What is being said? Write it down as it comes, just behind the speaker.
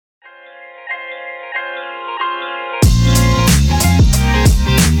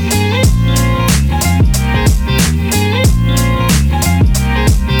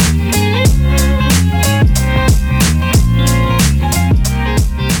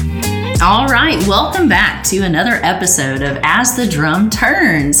All right, welcome back to another episode of As the Drum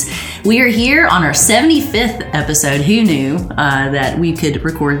Turns. We are here on our 75th episode. Who knew that we could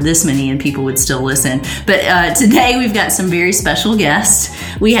record this many and people would still listen? But today we've got some very special guests.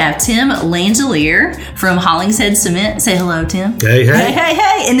 We have Tim Langelier from Hollingshead Cement. Say hello, Tim. Hey, hey. Hey, hey,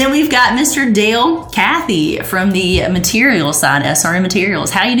 hey. And then we've got Mr. Dale Cathey from the materials side, SRM Materials.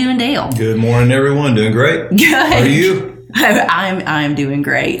 How you doing, Dale? Good morning, everyone. Doing great. Good. How are you? I'm doing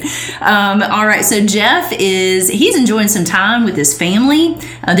great. All right, so Jeff he's enjoying some time with his family.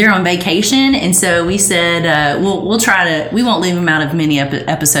 They're on vacation, and so we said we'll try to. We won't leave him out of many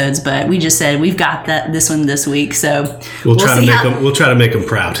episodes, but we just said we've got this one this week, so we'll try to make them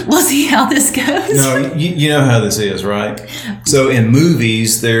proud. We'll see how this goes. No, you know how this is, right? So in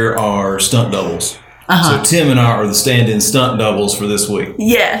movies, there are stunt doubles. So Tim and I are the stand-in stunt doubles for this week.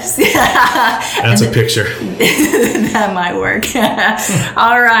 Yes. That's a picture. That might work.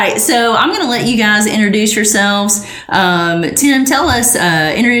 All right. So I'm going to let you guys introduce yourselves. Tim,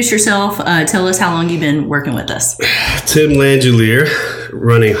 introduce yourself. Tell us how long you've been working with us. Tim Langelier,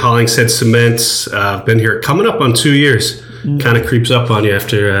 running Hollingshead Cement. I've been here coming up on 2 years. Kind of creeps up on you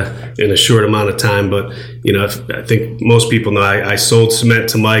after in a short amount of time. But, I think most people know I sold cement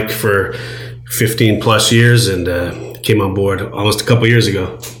to Mike for 15 plus years and came on board almost a couple years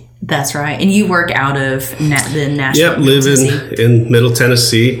ago. That's right. And you work out of the Nashville. Yep, live in Middle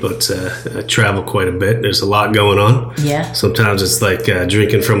Tennessee, but I travel quite a bit. There's a lot going on. Yeah. Sometimes it's like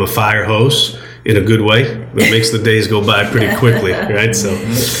drinking from a fire hose in a good way. It makes the days go by pretty quickly, right? So.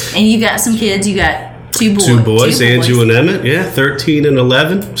 And you got some kids. You got Two boys, Andrew and Emmett, 13 and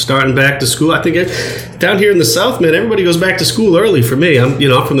 11, starting back to school. I think down here in the South, man, everybody goes back to school early for me. I'm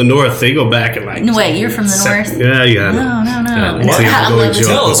from the North. They go back at like... No, wait, you're from the North? Yeah. No. It's the ongoing joke.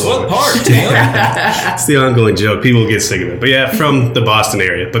 Tell us what part, Tim. It's the ongoing joke. People get sick of it. But yeah, from the Boston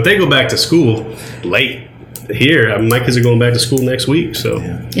area. But they go back to school late. Here, my kids are going back to school next week. So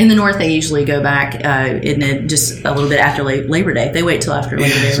in the North, they usually go back just a little bit after Labor Day. They wait till after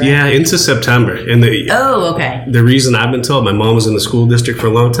Labor Day, right? Yeah, into September. And okay. The reason I've been told, my mom was in the school district for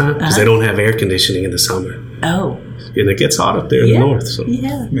a long time because they don't have air conditioning in the summer. Oh. And it gets hot up there in the North. So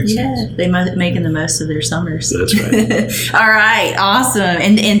Makes sense. They're making the most of their summers. That's right. All right, awesome.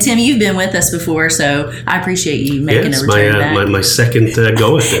 And Tim, you've been with us before, so I appreciate you making a return back. My second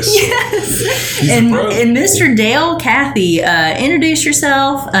go at this. Yes. And Mr. Dale Cathey, introduce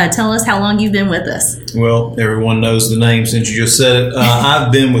yourself. Tell us how long you've been with us. Well, everyone knows the name since you just said it. I've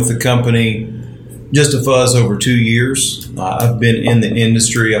been with the company just a fuzz over 2 years. I've been in the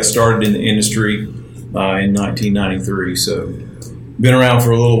industry. I started in the industry in 1993, so been around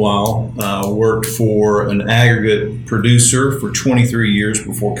for a little while. Worked for an aggregate producer for 23 years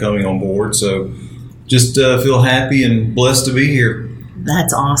before coming on board, so just feel happy and blessed to be here.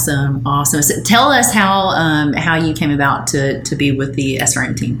 That's awesome. So tell us how you came about to be with the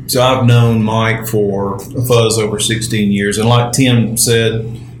SRM team. So I've known Mike for a fuzz over 16 years, and like Tim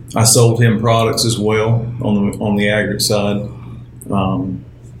said, I sold him products as well on the aggregate side.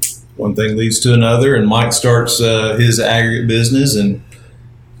 One thing leads to another, and Mike starts his aggregate business, and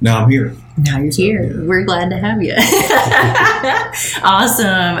now I'm here. Now you're here. We're glad to have you.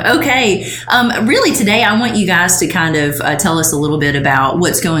 Awesome. Okay. Really, today I want you guys to kind of tell us a little bit about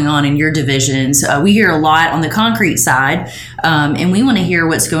what's going on in your divisions. We hear a lot on the concrete side, and we want to hear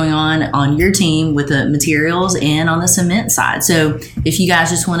what's going on your team with the materials and on the cement side. So if you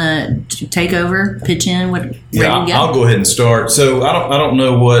guys just want to take over, pitch in, ready to go? I'll go ahead and start. So I don't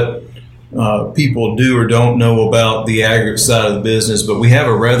know what people do or don't know about the aggregate side of the business, but we have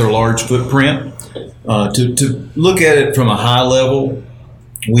a rather large footprint. To look at it from a high level,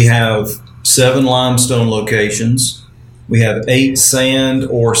 we have 7 limestone locations. We have 8 sand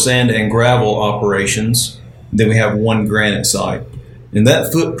and gravel operations. Then we have 1 granite site. And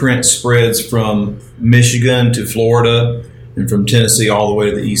that footprint spreads from Michigan to Florida and from Tennessee all the way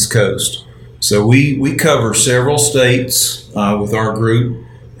to the East Coast. So we cover several states with our group,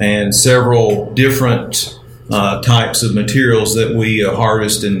 and several different types of materials that we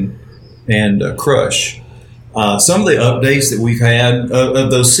harvest and crush. Some of the updates that we've had, of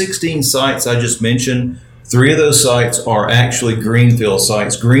those 16 sites I just mentioned, 3 of those sites are actually greenfield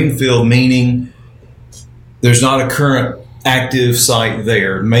sites. Greenfield meaning there's not a current active site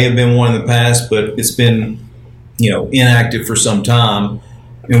there. It may have been one in the past, but it's been inactive for some time,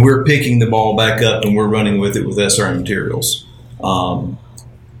 and we're picking the ball back up and we're running with it with SRM Materials.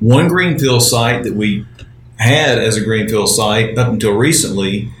 One greenfield site that we had as a greenfield site up until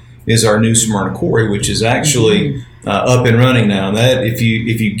recently is our new Smyrna Quarry, which is actually up and running now. And that if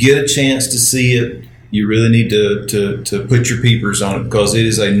you get a chance to see it, you really need to put your peepers on it, because it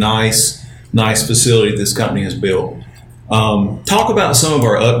is a nice facility this company has built. Talk about some of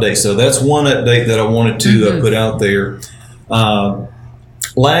our updates. So that's one update that I wanted to put out there.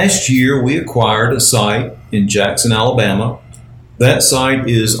 Last year, we acquired a site in Jackson, Alabama. That site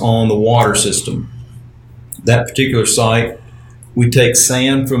is on the water system. That particular site, we take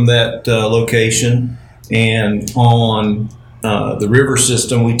sand from that location, and on the river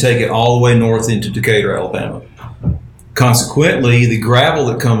system, we take it all the way north into Decatur, Alabama. Consequently, the gravel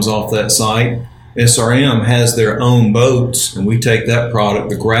that comes off that site, SRM has their own boats, and we take that product,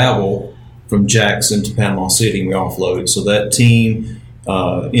 the gravel, from Jackson to Panama City, and we offload it. So that team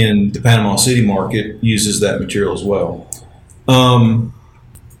in the Panama City market uses that material as well.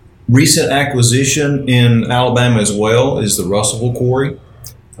 Recent acquisition in Alabama as well is the Russellville Quarry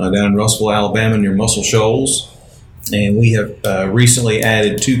down in Russellville, Alabama, near Muscle Shoals. And we have recently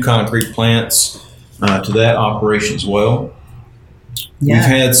added 2 concrete plants to that operation as well. Yeah. We've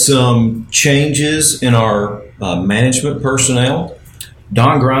had some changes in our management personnel.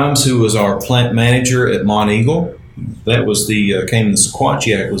 Don Grimes, who was our plant manager at Mont Eagle, that was came in the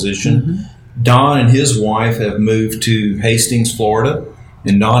Sequatchie acquisition. Mm-hmm. Don and his wife have moved to Hastings, Florida,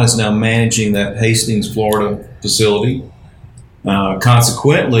 and Don is now managing that Hastings, Florida facility.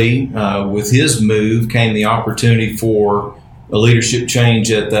 Consequently, with his move came the opportunity for a leadership change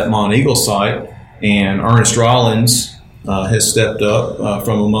at that Mont Eagle site, and Ernest Rollins has stepped up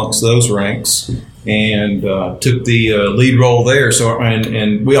from amongst those ranks and took the lead role there. So,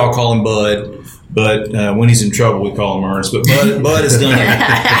 and we all call him Bud. But when he's in trouble, we call him Ernest. But Bud has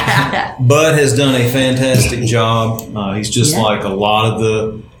done a fantastic job. He's just like a lot of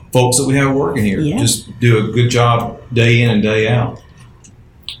the folks that we have working here. Yeah. Just do a good job day in and day out.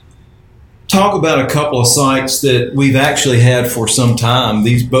 Talk about a couple of sites that we've actually had for some time.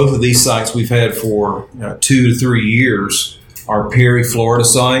 Both of these sites we've had for 2 to 3 years. Our Perry, Florida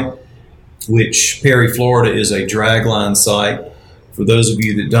site, which Perry, Florida is a dragline site. For those of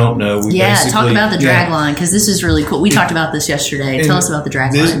you that don't know, talk about the drag line, because this is really cool. We talked about this yesterday. Tell us about the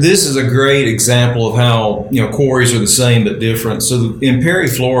drag line. This is a great example of how quarries are the same but different. So in Perry,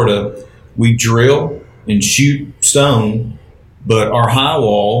 Florida, we drill and shoot stone, but our high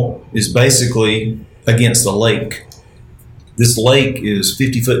wall is basically against the lake. This lake is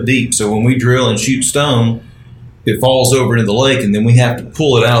 50 foot deep, so when we drill and shoot stone, it falls over into the lake, and then we have to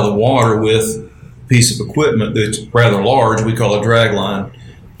pull it out of the water with piece of equipment that's rather large, we call a drag line.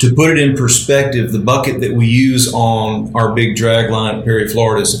 To put it in perspective, the bucket that we use on our big drag line at Perry,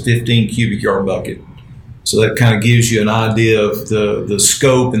 Florida is a 15 cubic yard bucket. So that kind of gives you an idea of the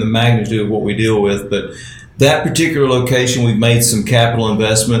scope and the magnitude of what we deal with. But that particular location, we've made some capital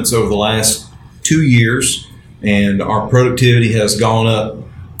investments over the last 2 years, and our productivity has gone up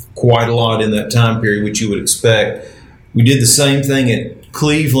quite a lot in that time period, which you would expect. We did the same thing at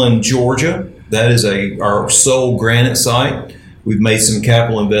Cleveland, Georgia. That is our sole granite site. We've made some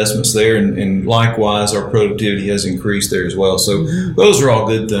capital investments there, and likewise, our productivity has increased there as well. So those are all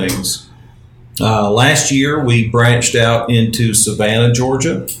good things. Last year, we branched out into Savannah,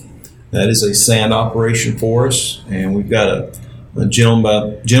 Georgia. That is a sand operation for us, and we've got a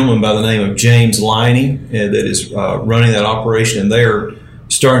gentleman by the name of James Liney that is running that operation, and they're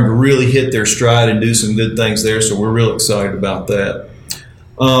starting to really hit their stride and do some good things there. So we're real excited about that.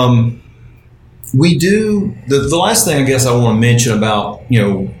 We do the last thing I guess I want to mention about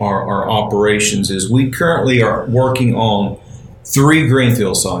our operations is we currently are working on 3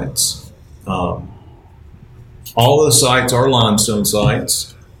 greenfield sites. All those sites are limestone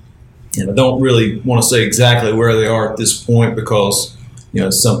sites, and I don't really want to say exactly where they are at this point because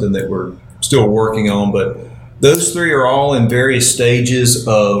it's something that we're still working on. But those 3 are all in various stages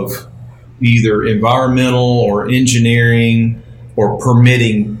of either environmental or engineering or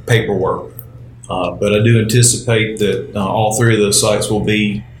permitting paperwork. But I do anticipate that all 3 of those sites will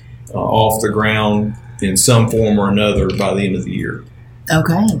be off the ground in some form or another by the end of the year.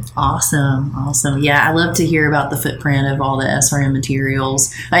 Okay, awesome. Yeah, I love to hear about the footprint of all the SRM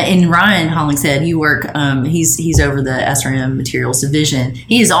materials. And Ryan Hollingshead, you work. He's over the SRM Materials division.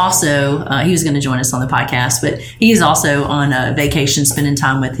 He is also he was going to join us on the podcast, but he is also on a vacation, spending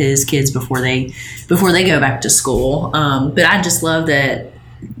time with his kids before they go back to school. But I just love that.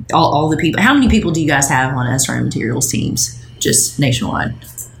 All the people. How many people do you guys have on SRM Materials teams, just nationwide?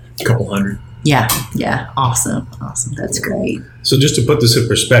 A couple hundred. Yeah. Awesome. That's great. So just to put this in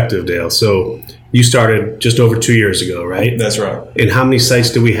perspective, Dale, so you started just over 2 years ago, right? That's right. And how many sites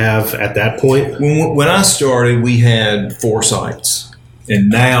do we have at that point? When I started, we had 4 sites. And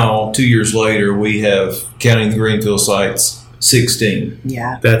now, 2 years later, we have, counting the greenfield sites, 16.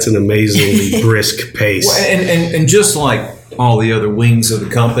 Yeah. That's an amazingly brisk pace. Well, and just like all the other wings of the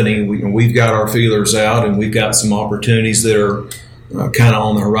company, we've got our feelers out, and we've got some opportunities that are kind of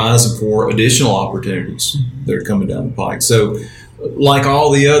on the horizon for additional opportunities that are coming down the pike. So, like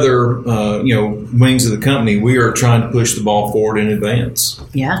all the other wings of the company, we are trying to push the ball forward in advance.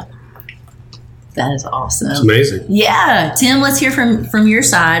 Yeah. That is awesome. It's amazing. Yeah. Tim, let's hear from your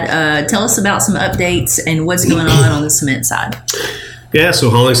side. Tell us about some updates and what's going on the cement side. Yeah, so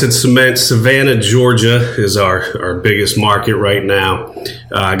Hollingshead Cement, Savannah, Georgia is our biggest market right now.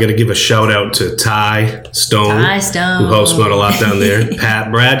 I got to give a shout out to Ty Stone, who helps me out a lot down there.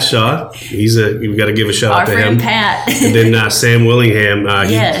 Pat Bradshaw, we got to give a shout out to him. Our friend Pat. And then Sam Willingham,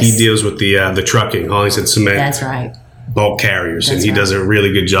 yes. he deals with the trucking, Hollingshead Cement. That's right. Bulk carriers, That's and he right. does a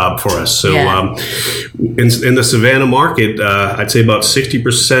really good job for us. So Yeah. in the Savannah market, I'd say about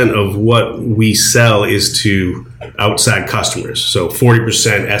 60% of what we sell is to outside customers. So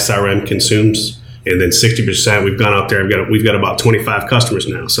 40% SRM consumes, and then 60% we've gone out there. We've got about 25 customers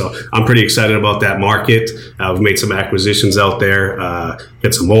now. So I'm pretty excited about that market. We've made some acquisitions out there.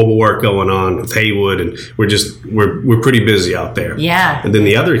 Got some mobile work going on with Haywood, and we're pretty busy out there. Yeah. And then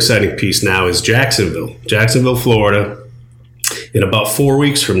the other exciting piece now is Jacksonville, Florida. In about 4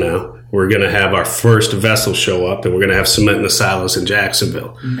 weeks from now, we're going to have our first vessel show up, and we're going to have cement in the silos in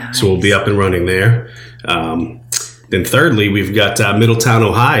Jacksonville. Nice. So we'll be up and running there. Then thirdly, we've got Middletown,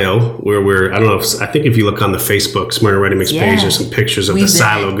 Ohio, where I think if you look on the Facebook Smyrna Ready Mix page, there's some pictures of the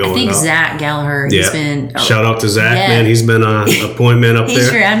silo going up. I think Zach Gallagher, he's been... Shout out to Zach, man. He's been a point man up there.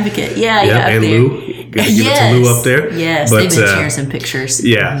 He's your advocate. Yeah, and there. Lou. Gotta give it to Lou up there. Yes, but, they've been sharing some pictures.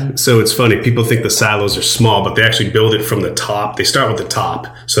 Yeah, so it's funny. People think the silos are small, but they actually build it from the top. They start with the top,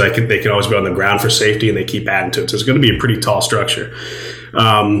 so they can always be on the ground for safety, and they keep adding to it. So it's going to be a pretty tall structure.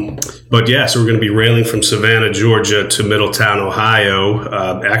 But yeah, so we're going to be railing from Savannah, Georgia to Middletown,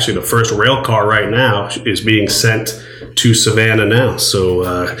 Ohio. Actually, the first rail car right now is being sent to Savannah now.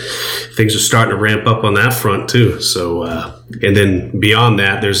 So things are starting to ramp up on that front too. So and then beyond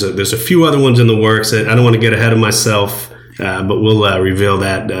that, there's a few other ones in the works. I don't want to get ahead of myself, but we'll reveal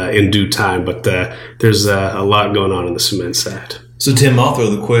that in due time. But there's a lot going on the cement side. So Tim, I'll throw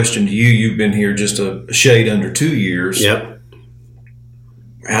the question to you. You've been here just a shade under 2 years. Yep.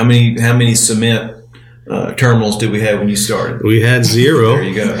 How many cement terminals did we have when you started? We had 0. There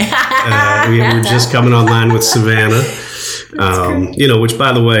you go. We were just coming online with Savannah. Which,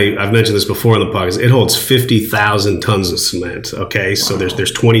 by the way, I've mentioned this before in the podcast. It holds 50,000 tons of cement. Okay, so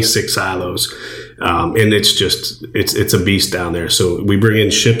there's 26 silos, and it's a beast down there. So we bring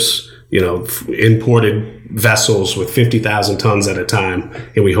in ships, imported vessels with 50,000 tons at a time,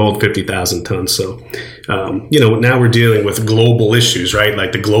 and we hold 50,000 tons. So, now we're dealing with global issues, right?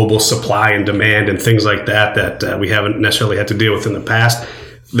 Like the global supply and demand and things like that we haven't necessarily had to deal with in the past.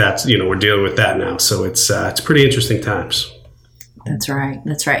 That's, we're dealing with that now. So it's pretty interesting times. That's right.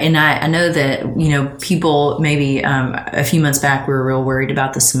 And I know that, people maybe a few months back we were real worried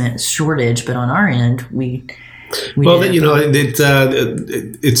about the cement shortage, but on our end,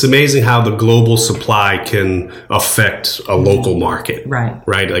 it's amazing how the global supply can affect a local market.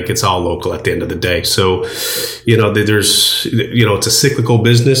 Right. Like it's all local at the end of the day. So, there's, it's a cyclical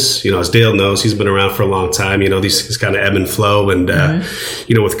business. As Dale knows, he's been around for a long time. These things kind of ebb and flow. And,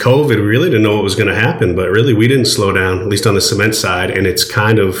 with COVID, we really didn't know what was going to happen. But really, we didn't slow down, at least on the cement side. And it's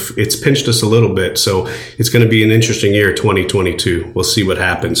pinched us a little bit. So it's going to be an interesting year, 2022. We'll see what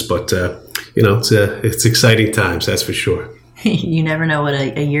happens. But, it's exciting times, that's for sure. You never know what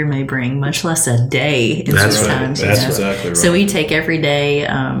a year may bring, much less a day in that's those right. times. That's exactly right. So we take every day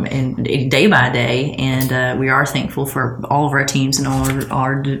and day by day, and we are thankful for all of our teams and all of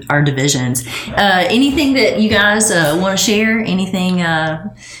our divisions. Anything that you guys want to share? Anything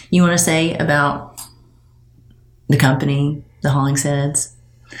you want to say about the company, the Hollingsheads?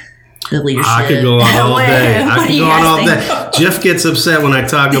 The leadership. I could go on all day. Jeff gets upset when I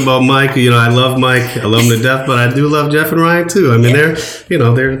talk about Mike. I love Mike. I love him to death, but I do love Jeff and Ryan too. I mean,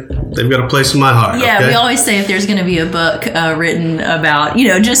 they've got a place in my heart. Yeah, okay? We always say if there's going to be a book written about,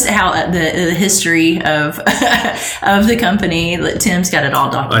 just how the history of the company, Tim's got it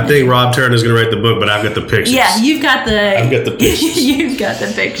all documented. I think Rob Turner's going to write the book, but I've got the pictures. Yeah, I've got the pictures. You've got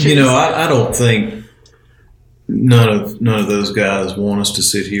the pictures. I don't think none of those guys want us to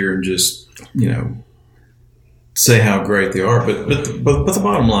sit here and just say how great they are. But the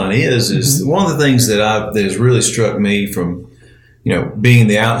bottom line is one of the things that has really struck me from being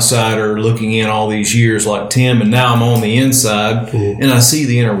the outsider looking in all these years like Tim, and now I'm on the inside and I see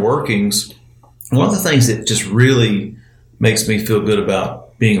the inner workings. One of the things that just really makes me feel good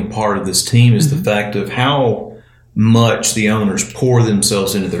about being a part of this team is the fact of how much the owners pour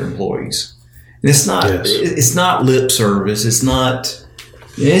themselves into their employees. And it's not it's not lip service. It's not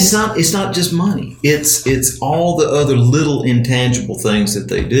just money. It's all the other little intangible things that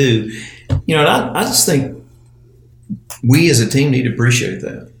they do. You know, and I just think we as a team need to appreciate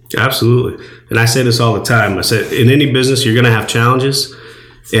that. Absolutely. And I say this all the time. I said, in any business, you're going to have challenges.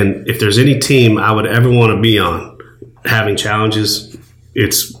 And if there's any team I would ever want to be on having challenges,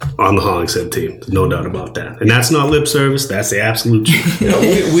 it's on the Hollingshead team. No doubt about that. And that's not lip service. That's the absolute truth. You know,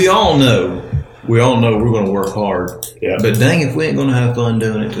 we all know we're going to work hard. Yeah. But dang if we ain't going to have fun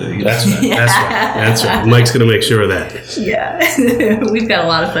doing it too. That's right. That's right. Mike's going to make sure of that. Yeah. We've got a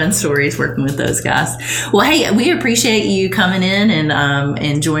lot of fun stories working with those guys. Well, hey, we appreciate you coming in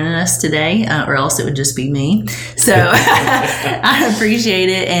and joining us today, or else it would just be me. So I appreciate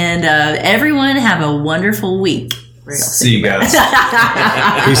it. And everyone have a wonderful week. See you guys.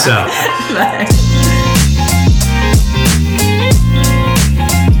 Peace out. Bye.